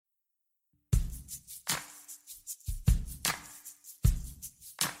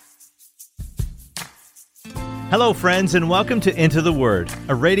Hello, friends, and welcome to Into the Word,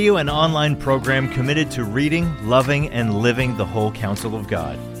 a radio and online program committed to reading, loving, and living the whole counsel of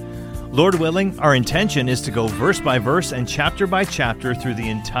God. Lord willing, our intention is to go verse by verse and chapter by chapter through the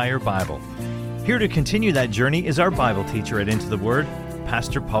entire Bible. Here to continue that journey is our Bible teacher at Into the Word,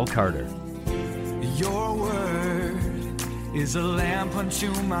 Pastor Paul Carter. Your word is a lamp unto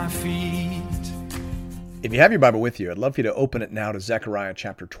my feet. If you have your Bible with you, I'd love for you to open it now to Zechariah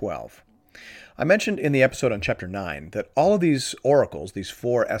chapter 12. I mentioned in the episode on chapter 9 that all of these oracles, these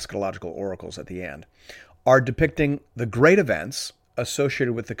four eschatological oracles at the end, are depicting the great events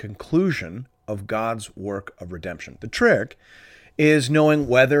associated with the conclusion of God's work of redemption. The trick is knowing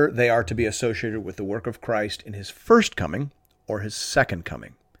whether they are to be associated with the work of Christ in his first coming or his second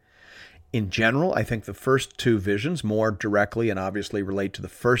coming. In general, I think the first two visions more directly and obviously relate to the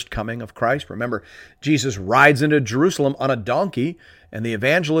first coming of Christ. Remember, Jesus rides into Jerusalem on a donkey, and the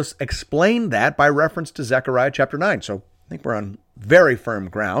evangelists explain that by reference to Zechariah chapter 9. So I think we're on very firm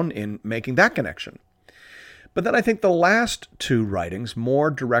ground in making that connection. But then I think the last two writings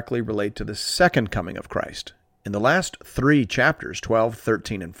more directly relate to the second coming of Christ. In the last three chapters, 12,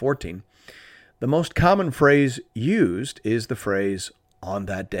 13, and 14, the most common phrase used is the phrase, "on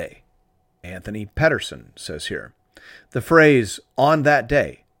that day." Anthony Pedersen says here, the phrase, "on that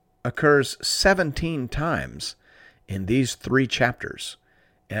day," occurs 17 times in these three chapters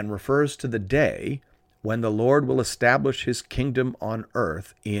and refers to the day when the Lord will establish his kingdom on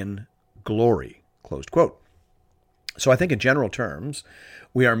earth in glory, closed quote. So I think in general terms,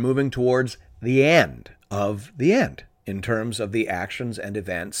 we are moving towards the end of the end in terms of the actions and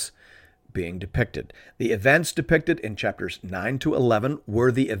events being depicted. The events depicted in chapters 9 to 11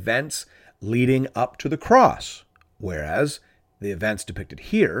 were the events leading up to the cross, whereas the events depicted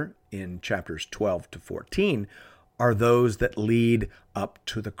here in chapters 12 to 14 are those that lead up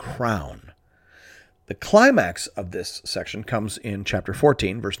to the crown. The climax of this section comes in chapter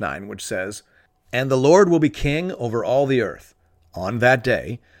 14, verse 9, which says, "And the Lord will be king over all the earth. On that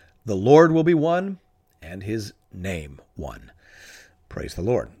day, the Lord will be one, and his name one." Praise the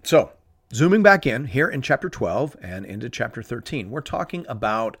Lord. So, zooming back in here in chapter 12 and into chapter 13, we're talking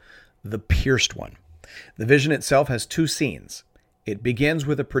about the pierced one. The vision itself has two scenes. It begins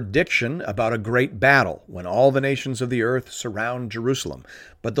with a prediction about a great battle when all the nations of the earth surround Jerusalem.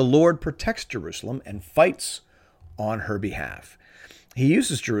 But the Lord protects Jerusalem and fights on her behalf. He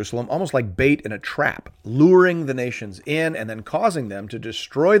uses Jerusalem almost like bait in a trap, luring the nations in and then causing them to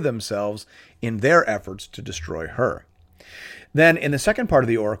destroy themselves in their efforts to destroy her. Then in the second part of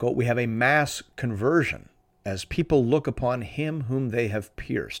the oracle, we have a mass conversion as people look upon him whom they have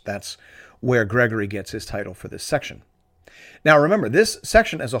pierced. That's where Gregory gets his title for this section. Now remember, this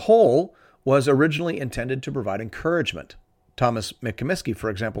section as a whole was originally intended to provide encouragement. Thomas McComiskey, for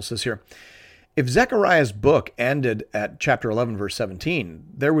example, says here, if Zechariah's book ended at chapter 11, verse 17,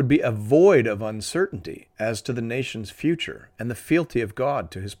 there would be a void of uncertainty as to the nation's future and the fealty of God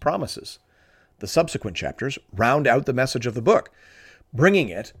to his promises. The subsequent chapters round out the message of the book, bringing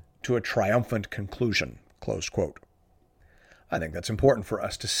it to a triumphant conclusion. Close quote. I think that's important for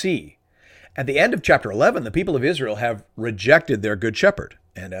us to see. At the end of chapter 11, the people of Israel have rejected their good shepherd,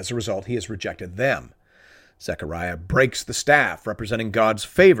 and as a result, he has rejected them. Zechariah breaks the staff representing God's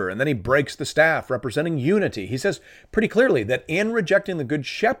favor, and then he breaks the staff representing unity. He says pretty clearly that in rejecting the good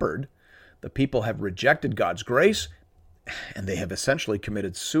shepherd, the people have rejected God's grace, and they have essentially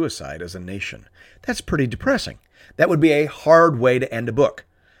committed suicide as a nation. That's pretty depressing. That would be a hard way to end a book.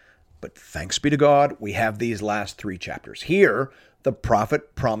 But thanks be to God, we have these last three chapters. Here, the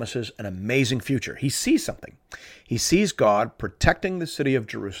prophet promises an amazing future. He sees something. He sees God protecting the city of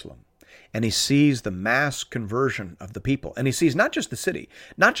Jerusalem, and he sees the mass conversion of the people. And he sees not just the city,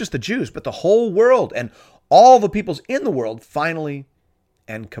 not just the Jews, but the whole world and all the peoples in the world finally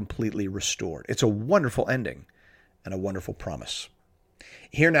and completely restored. It's a wonderful ending and a wonderful promise.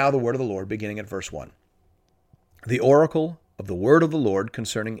 Hear now the word of the Lord, beginning at verse 1. The oracle of the word of the Lord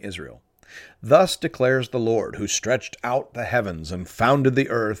concerning Israel. Thus declares the Lord, who stretched out the heavens and founded the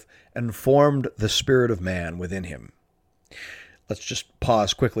earth and formed the spirit of man within him. Let's just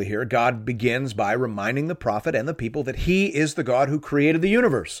pause quickly here. God begins by reminding the prophet and the people that he is the God who created the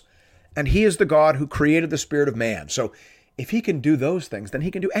universe, and he is the God who created the spirit of man. So if he can do those things, then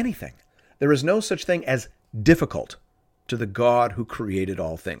he can do anything. There is no such thing as difficult to the God who created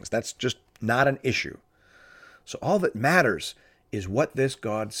all things. That's just not an issue. So all that matters is what this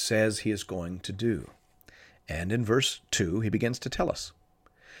God says he is going to do. And in verse 2, he begins to tell us,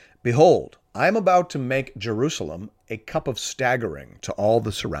 "Behold, I am about to make Jerusalem a cup of staggering to all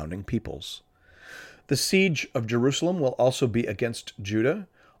the surrounding peoples. The siege of Jerusalem will also be against Judah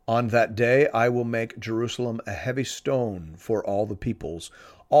On that day I will make Jerusalem a heavy stone for all the peoples.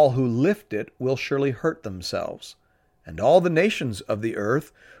 All who lift it will surely hurt themselves. And all the nations of the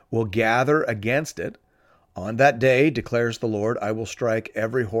earth will gather against it. On that day, declares the Lord, I will strike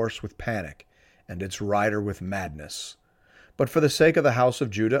every horse with panic, and its rider with madness. But for the sake of the house of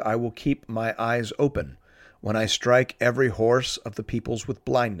Judah, I will keep my eyes open when I strike every horse of the peoples with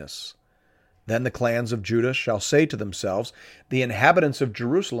blindness. Then the clans of Judah shall say to themselves, the inhabitants of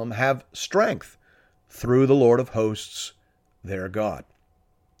Jerusalem have strength through the Lord of hosts, their God.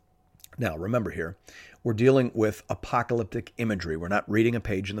 Now, remember here, we're dealing with apocalyptic imagery. We're not reading a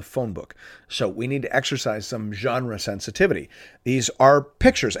page in the phone book. So we need to exercise some genre sensitivity. These are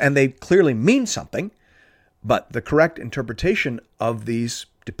pictures, and they clearly mean something, but the correct interpretation of these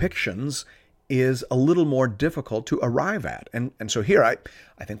depictions is a little more difficult to arrive at. And so here,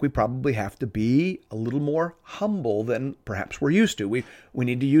 I think we probably have to be a little more humble than perhaps we're used to. We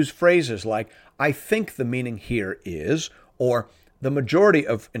need to use phrases like, I think the meaning here is, or the majority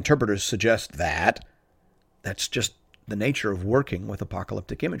of interpreters suggest that. That's just the nature of working with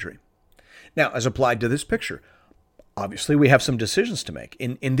apocalyptic imagery. Now, as applied to this picture, obviously we have some decisions to make.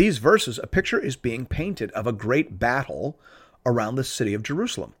 In these verses, a picture is being painted of a great battle around the city of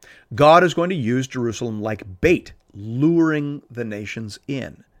Jerusalem. God is going to use Jerusalem like bait, luring the nations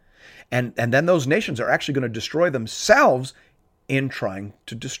in. And then those nations are actually going to destroy themselves in trying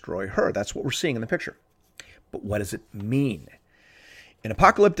to destroy her. That's what we're seeing in the picture. But what does it mean? In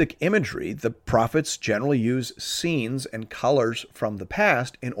apocalyptic imagery, the prophets generally use scenes and colors from the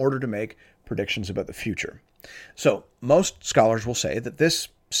past in order to make predictions about the future. So most scholars will say that this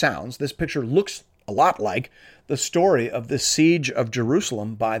picture looks a lot like the story of the siege of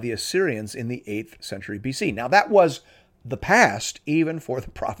Jerusalem by the Assyrians in the 8th century BC. Now that was the past even for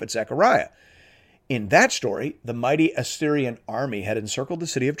the prophet Zechariah. In that story, the mighty Assyrian army had encircled the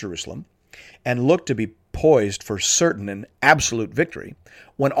city of Jerusalem and looked to be poised for certain and absolute victory,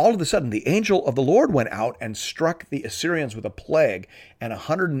 when all of a sudden the angel of the Lord went out and struck the Assyrians with a plague, and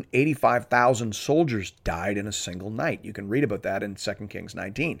 185,000 soldiers died in a single night. You can read about that in 2 Kings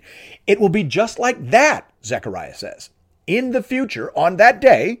 19. It will be just like that, Zechariah says. In the future, on that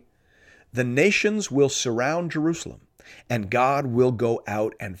day, the nations will surround Jerusalem, and God will go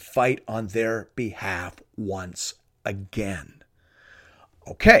out and fight on their behalf once again.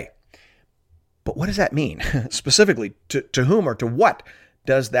 Okay. But what does that mean? Specifically, to whom or to what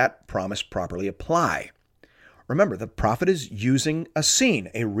does that promise properly apply? Remember, the prophet is using a scene,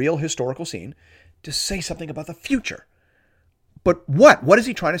 a real historical scene, to say something about the future. But what? What is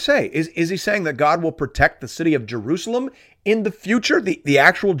he trying to say? Is he saying that God will protect the city of Jerusalem in the future, the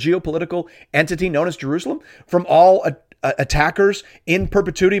actual geopolitical entity known as Jerusalem, from all attackers in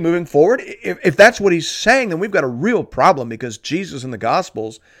perpetuity moving forward? If that's what he's saying, then we've got a real problem, because Jesus in the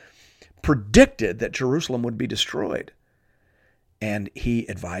Gospels predicted that Jerusalem would be destroyed, and he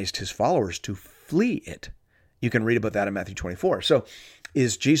advised his followers to flee it. You can read about that in Matthew 24. So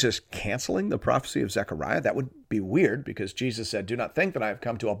is Jesus canceling the prophecy of Zechariah? That would be weird, because Jesus said, do not think that I have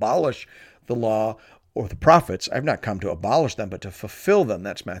come to abolish the law or the prophets. I've not come to abolish them, but to fulfill them.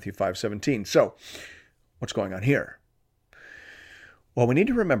 That's Matthew 5:17. So what's going on here? Well, we need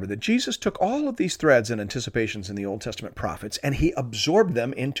to remember that Jesus took all of these threads and anticipations in the Old Testament prophets, and he absorbed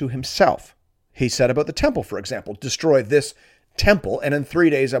them into himself. He said about the temple, for example, destroy this temple, and in 3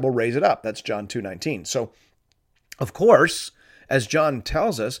 days I will raise it up. That's John 2:19. So, of course, as John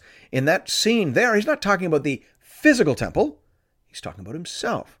tells us, in that scene there, he's not talking about the physical temple. He's talking about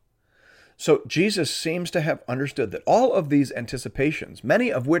himself. So Jesus seems to have understood that all of these anticipations,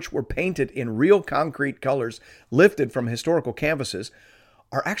 many of which were painted in real concrete colors lifted from historical canvases,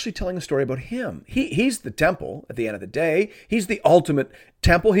 are actually telling a story about him. He's the temple at the end of the day. He's the ultimate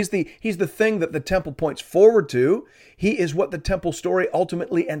temple. He's the thing that the temple points forward to. He is what the temple story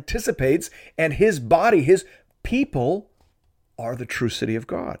ultimately anticipates, and his body, his people, are the true city of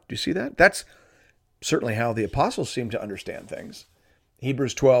God. Do you see that? That's certainly how the apostles seem to understand things.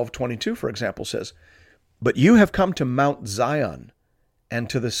 Hebrews 12:22, for example, says, but you have come to Mount Zion and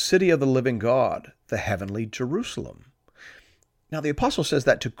to the city of the living God, the heavenly Jerusalem. Now, the apostle says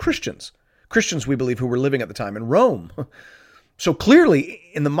that to Christians, we believe, who were living at the time in Rome. So clearly,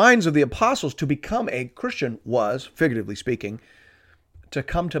 in the minds of the apostles, to become a Christian was, figuratively speaking, to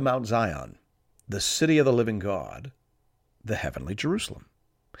come to Mount Zion, the city of the living God, the heavenly Jerusalem.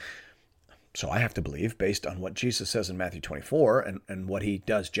 So I have to believe, based on what Jesus says in Matthew 24 and what he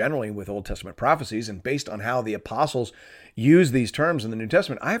does generally with Old Testament prophecies, and based on how the apostles use these terms in the New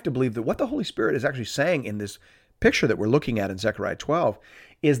Testament, I have to believe that what the Holy Spirit is actually saying in this picture that we're looking at in Zechariah 12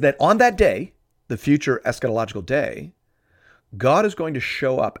 is that on that day, the future eschatological day, God is going to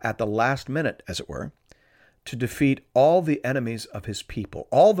show up at the last minute, as it were, to defeat all the enemies of his people,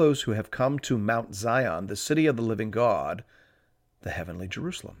 all those who have come to Mount Zion, the city of the living God, the heavenly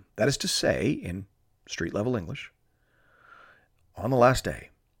Jerusalem. That is to say, in street-level English, on the last day,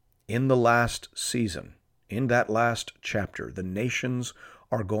 in the last season, in that last chapter, the nations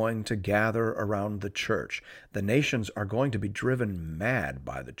are going to gather around the church. The nations are going to be driven mad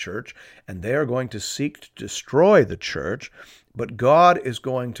by the church, and they are going to seek to destroy the church, but God is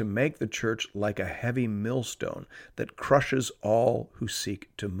going to make the church like a heavy millstone that crushes all who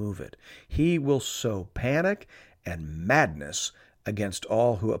seek to move it. He will sow panic and madness against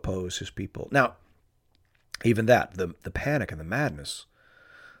all who oppose his people. Now, even that, the panic and the madness,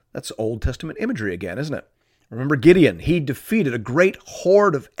 that's Old Testament imagery again, isn't it? Remember Gideon, he defeated a great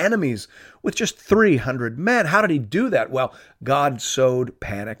horde of enemies with just 300 men. How did he do that? Well, God sowed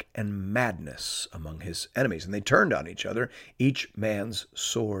panic and madness among his enemies, and they turned on each other, each man's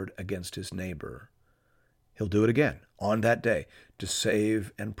sword against his neighbor. He'll do it again on that day to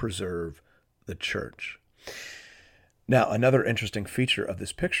save and preserve the church. Now, another interesting feature of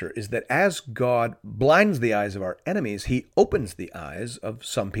this picture is that as God blinds the eyes of our enemies, he opens the eyes of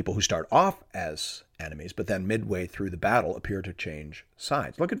some people who start off as enemies, but then midway through the battle appear to change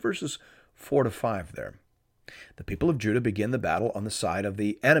sides. Look at verses 4 to 5 there. The people of Judah begin the battle on the side of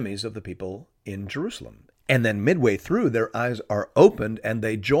the enemies of the people in Jerusalem. And then midway through, their eyes are opened and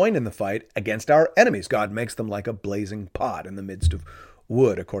they join in the fight against our enemies. God makes them like a blazing pot in the midst of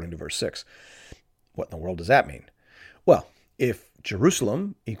wood, according to verse 6. What in the world does that mean? Well, if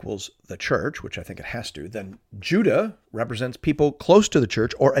Jerusalem equals the church, which I think it has to, then Judah represents people close to the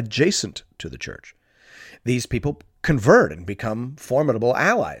church or adjacent to the church. These people convert and become formidable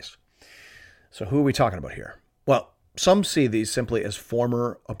allies. So who are we talking about here? Well, some see these simply as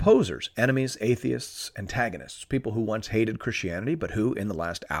former opposers, enemies, atheists, antagonists, people who once hated Christianity, but who in the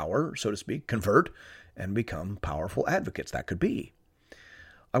last hour, so to speak, convert and become powerful advocates. That could be.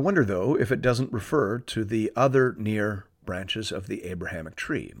 I wonder, though, if it doesn't refer to the other near branches of the Abrahamic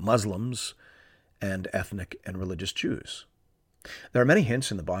tree, Muslims and ethnic and religious Jews. There are many hints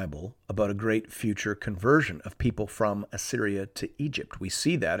in the Bible about a great future conversion of people from Assyria to Egypt. We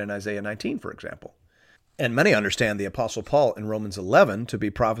see that in Isaiah 19, for example. And many understand the Apostle Paul in Romans 11 to be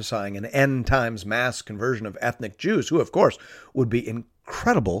prophesying an end times mass conversion of ethnic Jews, who, of course, would be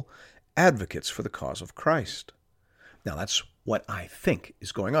incredible advocates for the cause of Christ. Now, that's what I think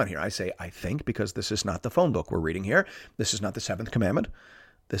is going on here. I say I think because this is not the phone book we're reading here. This is not the seventh commandment.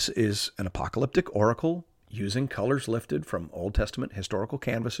 This is an apocalyptic oracle using colors lifted from Old Testament historical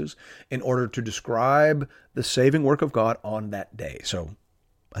canvases in order to describe the saving work of God on that day. So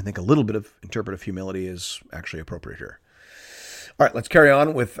I think a little bit of interpretive humility is actually appropriate here. All right, let's carry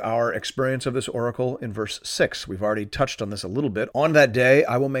on with our experience of this oracle in verse 6. We've already touched on this a little bit. On that day,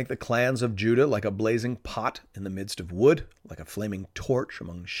 I will make the clans of Judah like a blazing pot in the midst of wood, like a flaming torch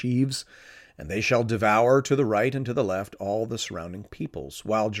among sheaves, and they shall devour to the right and to the left all the surrounding peoples,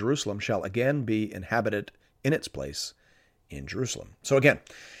 while Jerusalem shall again be inhabited in its place in Jerusalem. So again,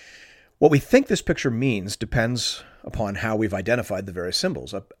 what we think this picture means depends upon how we've identified the various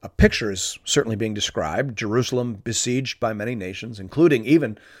symbols. A picture is certainly being described, Jerusalem besieged by many nations, including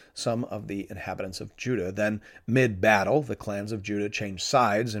even some of the inhabitants of Judah. Then mid-battle, the clans of Judah change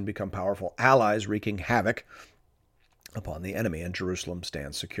sides and become powerful allies, wreaking havoc upon the enemy, and Jerusalem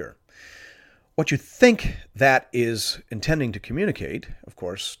stands secure. What you think that is intending to communicate, of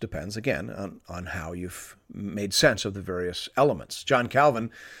course, depends again on how you've made sense of the various elements. John Calvin,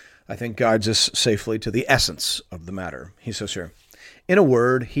 I think, guides us safely to the essence of the matter. He says here, in a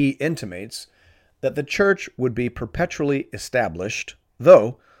word, he intimates that the church would be perpetually established,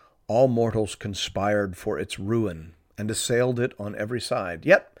 though all mortals conspired for its ruin and assailed it on every side.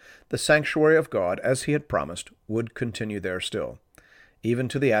 Yet the sanctuary of God, as he had promised, would continue there still, even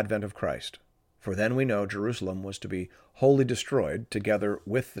to the advent of Christ. For then we know Jerusalem was to be wholly destroyed, together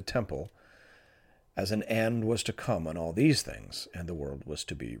with the temple, as an end was to come on all these things, and the world was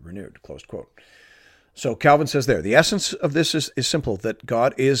to be renewed. Close quote. So Calvin says there, the essence of this is simple, that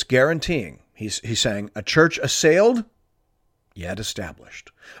God is guaranteeing. He's saying a church assailed, yet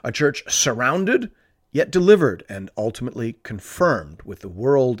established. A church surrounded, yet delivered, and ultimately confirmed with the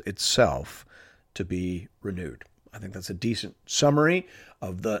world itself to be renewed. I think that's a decent summary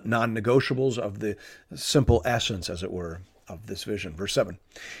of the non-negotiables, of the simple essence, as it were, of this vision. Verse 7,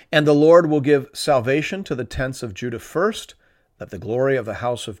 and the Lord will give salvation to the tents of Judah first, that the glory of the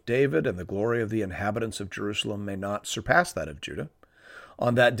house of David and the glory of the inhabitants of Jerusalem may not surpass that of Judah.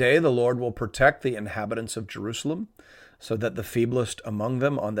 On that day the Lord will protect the inhabitants of Jerusalem, so that the feeblest among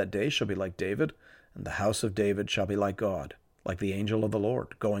them on that day shall be like David, and the house of David shall be like God. like the angel of the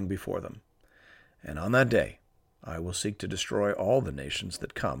Lord going before them. And on that day, I will seek to destroy all the nations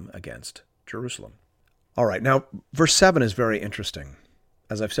that come against Jerusalem. All right, now, verse 7 is very interesting.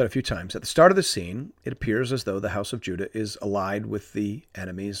 As I've said a few times, at the start of the scene, it appears as though the house of Judah is allied with the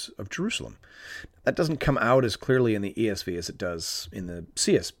enemies of Jerusalem. That doesn't come out as clearly in the ESV as it does in the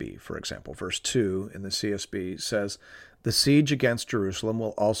CSB, for example. Verse 2 in the CSB says, the siege against Jerusalem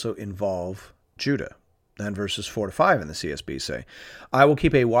will also involve Judah. Then verses 4 to 5 in the CSB say, I will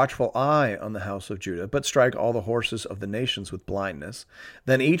keep a watchful eye on the house of Judah, but strike all the horses of the nations with blindness.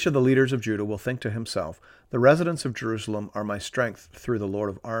 Then each of the leaders of Judah will think to himself, the residents of Jerusalem are my strength through the Lord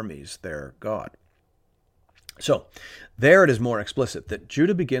of armies, their God. So, there it is more explicit that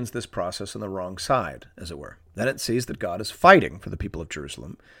Judah begins this process on the wrong side, as it were. Then it sees that God is fighting for the people of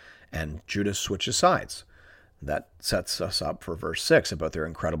Jerusalem, and Judah switches sides. That sets us up for verse 6 about their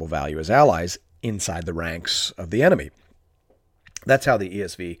incredible value as allies inside the ranks of the enemy. That's how the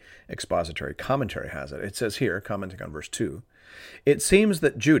ESV expository commentary has it. It says here, commenting on verse 2, it seems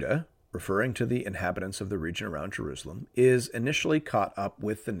that Judah, referring to the inhabitants of the region around Jerusalem, is initially caught up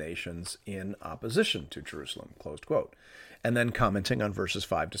with the nations in opposition to Jerusalem, closed quote. And then commenting on verses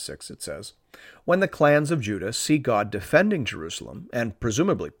 5 to 6, it says, when the clans of Judah see God defending Jerusalem and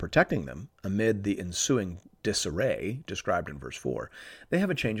presumably protecting them amid the ensuing disarray described in verse 4, they have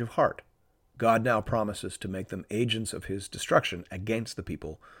a change of heart. God now promises to make them agents of his destruction against the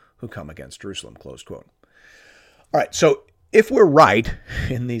people who come against Jerusalem, close quote. All right, so if we're right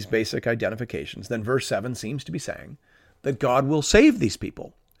in these basic identifications, then verse 7 seems to be saying that God will save these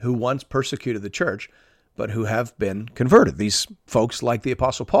people who once persecuted the church, but who have been converted. These folks like the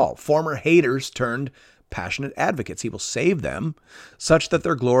Apostle Paul, former haters turned passionate advocates. He will save them such that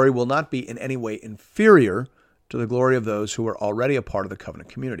their glory will not be in any way inferior to the glory of those who are already a part of the covenant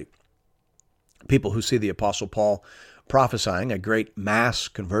community. People who see the Apostle Paul prophesying a great mass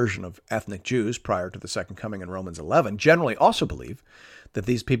conversion of ethnic Jews prior to the second coming in Romans 11 generally also believe that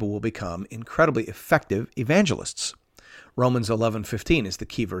these people will become incredibly effective evangelists. Romans 11:15 is the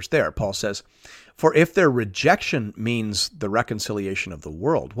key verse there. Paul says, for if their rejection means the reconciliation of the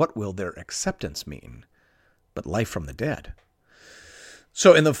world, what will their acceptance mean but life from the dead?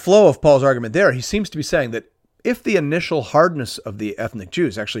 So in the flow of Paul's argument there, he seems to be saying that if the initial hardness of the ethnic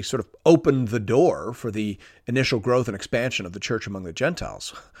Jews actually sort of opened the door for the initial growth and expansion of the church among the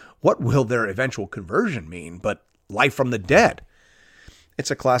Gentiles, what will their eventual conversion mean but life from the dead?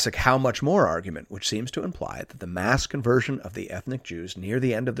 It's a classic how much more argument, which seems to imply that the mass conversion of the ethnic Jews near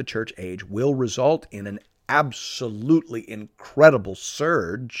the end of the church age will result in an absolutely incredible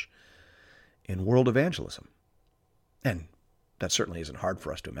surge in world evangelism. And that certainly isn't hard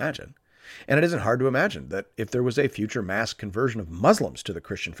for us to imagine. And it isn't hard to imagine that if there was a future mass conversion of Muslims to the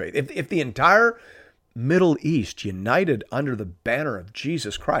Christian faith, if the entire Middle East united under the banner of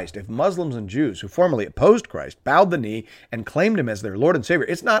Jesus Christ, if Muslims and Jews who formerly opposed Christ bowed the knee and claimed him as their Lord and Savior,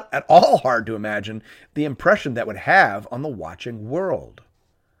 it's not at all hard to imagine the impression that would have on the watching world.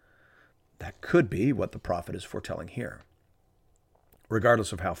 That could be what the prophet is foretelling here.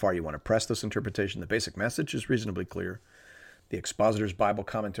 Regardless of how far you want to press this interpretation, the basic message is reasonably clear. The Expositor's Bible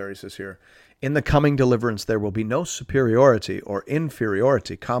Commentary says here, in the coming deliverance there will be no superiority or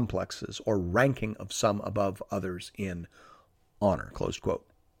inferiority complexes or ranking of some above others in honor, closed quote.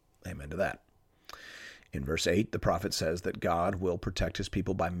 Amen to that. In verse 8, the prophet says that God will protect his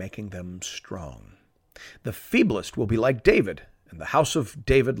people by making them strong. The feeblest will be like David, and the house of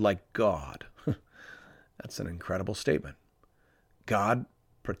David like God. That's an incredible statement. God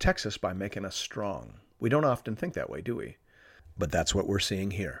protects us by making us strong. We don't often think that way, do we? But that's what we're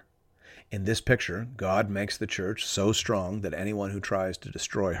seeing here. In this picture, God makes the church so strong that anyone who tries to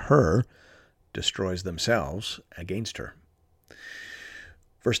destroy her destroys themselves against her.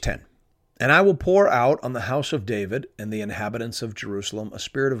 Verse 10, and I will pour out on the house of David and the inhabitants of Jerusalem a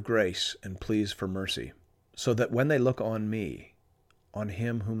spirit of grace and pleas for mercy, so that when they look on me, on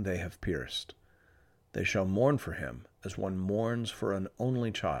him whom they have pierced, they shall mourn for him as one mourns for an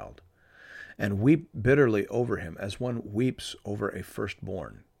only child, and weep bitterly over him as one weeps over a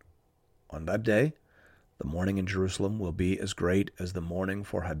firstborn. On that day, the mourning in Jerusalem will be as great as the mourning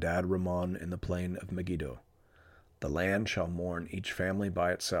for Hadad Rimmon in the plain of Megiddo. The land shall mourn each family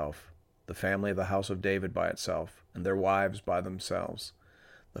by itself, the family of the house of David by itself, and their wives by themselves,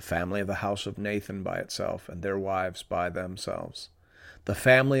 the family of the house of Nathan by itself, and their wives by themselves, the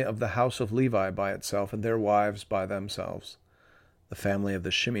family of the house of Levi by itself, and their wives by themselves, the family of the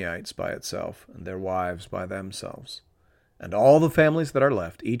Shimeites by itself, and their wives by themselves, and all the families that are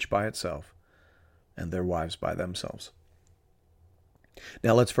left, each by itself, and their wives by themselves.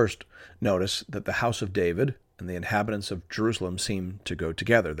 Now let's first notice that the house of David and the inhabitants of Jerusalem seem to go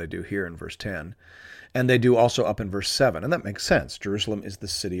together. They do here in verse 10, and they do also up in verse 7, and that makes sense. Jerusalem is the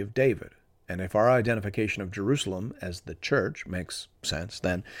city of David, and if our identification of Jerusalem as the church makes sense,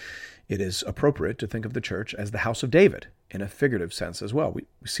 then it is appropriate to think of the church as the house of David in a figurative sense as well. We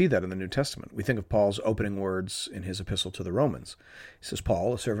see that in the New Testament. We think of Paul's opening words in his epistle to the Romans. He says,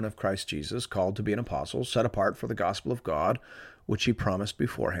 Paul, a servant of Christ Jesus, called to be an apostle, set apart for the gospel of God, which he promised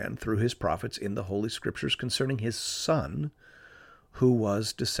beforehand through his prophets in the Holy Scriptures concerning his Son, who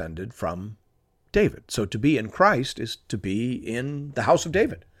was descended from David. So to be in Christ is to be in the house of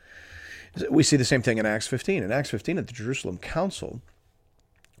David. We see the same thing in Acts 15. In Acts 15 at the Jerusalem Council,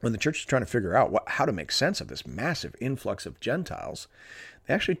 when the church is trying to figure out how to make sense of this massive influx of Gentiles,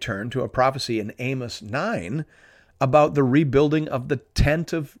 they actually turn to a prophecy in Amos 9 about the rebuilding of the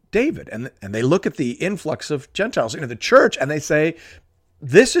tent of David. And they look at the influx of Gentiles into the church and they say,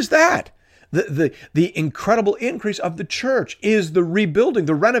 this is that. The incredible increase of the church is the rebuilding,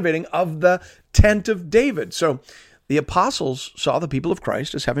 the renovating of the tent of David. So the apostles saw the people of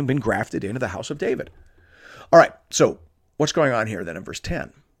Christ as having been grafted into the house of David. All right, so what's going on here then in verse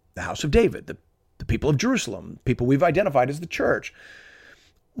 10? The house of David, the people of Jerusalem, people we've identified as the church.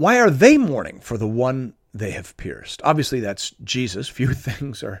 Why are they mourning for the one they have pierced? Obviously, that's Jesus. Few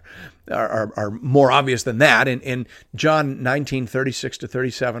things are more obvious than that. In John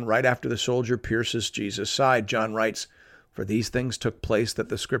 19:36-37, right after the soldier pierces Jesus' side, John writes, "For these things took place that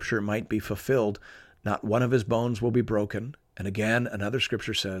the scripture might be fulfilled. Not one of his bones will be broken." And again, another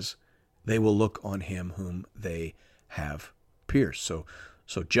scripture says, "They will look on him whom they have pierced."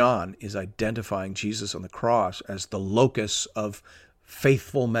 So John is identifying Jesus on the cross as the locus of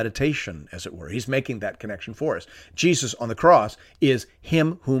faithful meditation, as it were. He's making that connection for us. Jesus on the cross is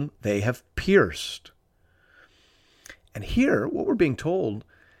him whom they have pierced. And here, what we're being told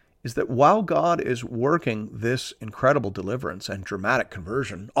is that while God is working this incredible deliverance and dramatic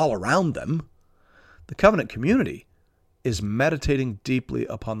conversion all around them, the covenant community is meditating deeply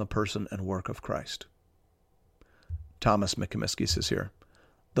upon the person and work of Christ. Thomas Mikimiski says here,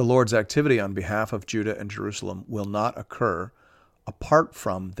 "The Lord's activity on behalf of Judah and Jerusalem will not occur apart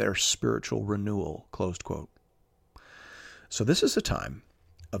from their spiritual renewal," closed quote. So this is a time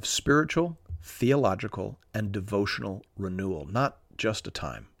of spiritual, theological, and devotional renewal, not just a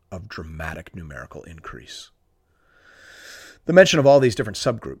time of dramatic numerical increase. The mention of all these different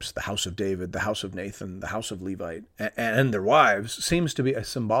subgroups, the house of David, the house of Nathan, the house of Levite, and their wives, seems to be a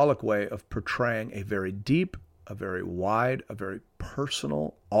symbolic way of portraying a very deep, a very wide, a very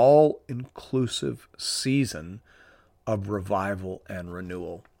personal, all-inclusive season of revival and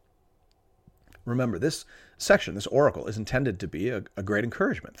renewal. Remember, this section, this oracle, is intended to be a great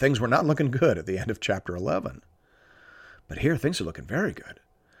encouragement. Things were not looking good at the end of chapter 11. But here, things are looking very good.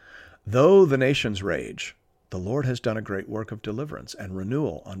 Though the nations rage, the Lord has done a great work of deliverance and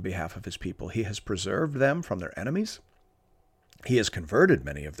renewal on behalf of his people. He has preserved them from their enemies. He has converted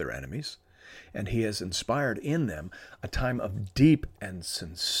many of their enemies. And he has inspired in them a time of deep and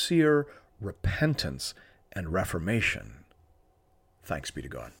sincere repentance and reformation. Thanks be to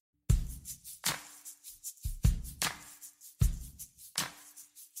God.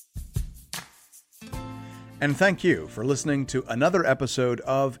 And thank you for listening to another episode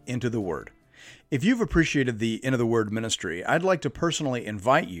of Into the Word. If you've appreciated the Into the Word ministry, I'd like to personally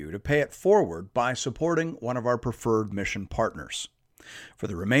invite you to pay it forward by supporting one of our preferred mission partners. For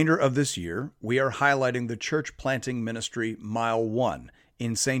the remainder of this year, we are highlighting the church planting ministry Mile 1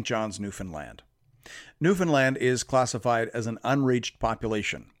 in St. John's, Newfoundland. Newfoundland is classified as an unreached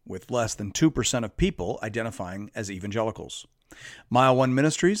population, with less than 2% of people identifying as evangelicals. Mile 1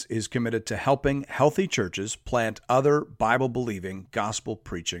 Ministries is committed to helping healthy churches plant other Bible-believing,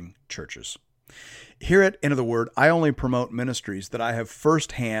 gospel-preaching churches. Here at Into the Word, I only promote ministries that I have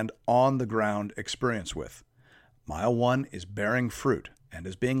firsthand, on-the-ground experience with. Mile 1 is bearing fruit and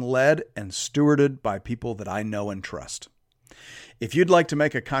is being led and stewarded by people that I know and trust. If you'd like to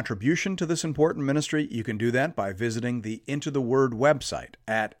make a contribution to this important ministry, you can do that by visiting the Into the Word website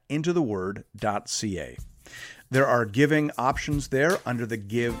at intotheword.ca. There are giving options there under the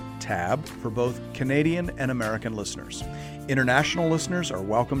Give tab for both Canadian and American listeners. International listeners are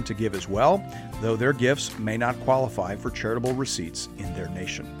welcome to give as well, though their gifts may not qualify for charitable receipts in their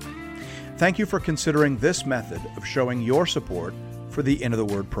nation. Thank you for considering this method of showing your support for the Into the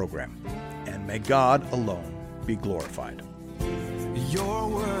Word program. And may God alone be glorified. Your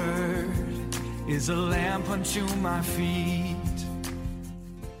word is a lamp unto my feet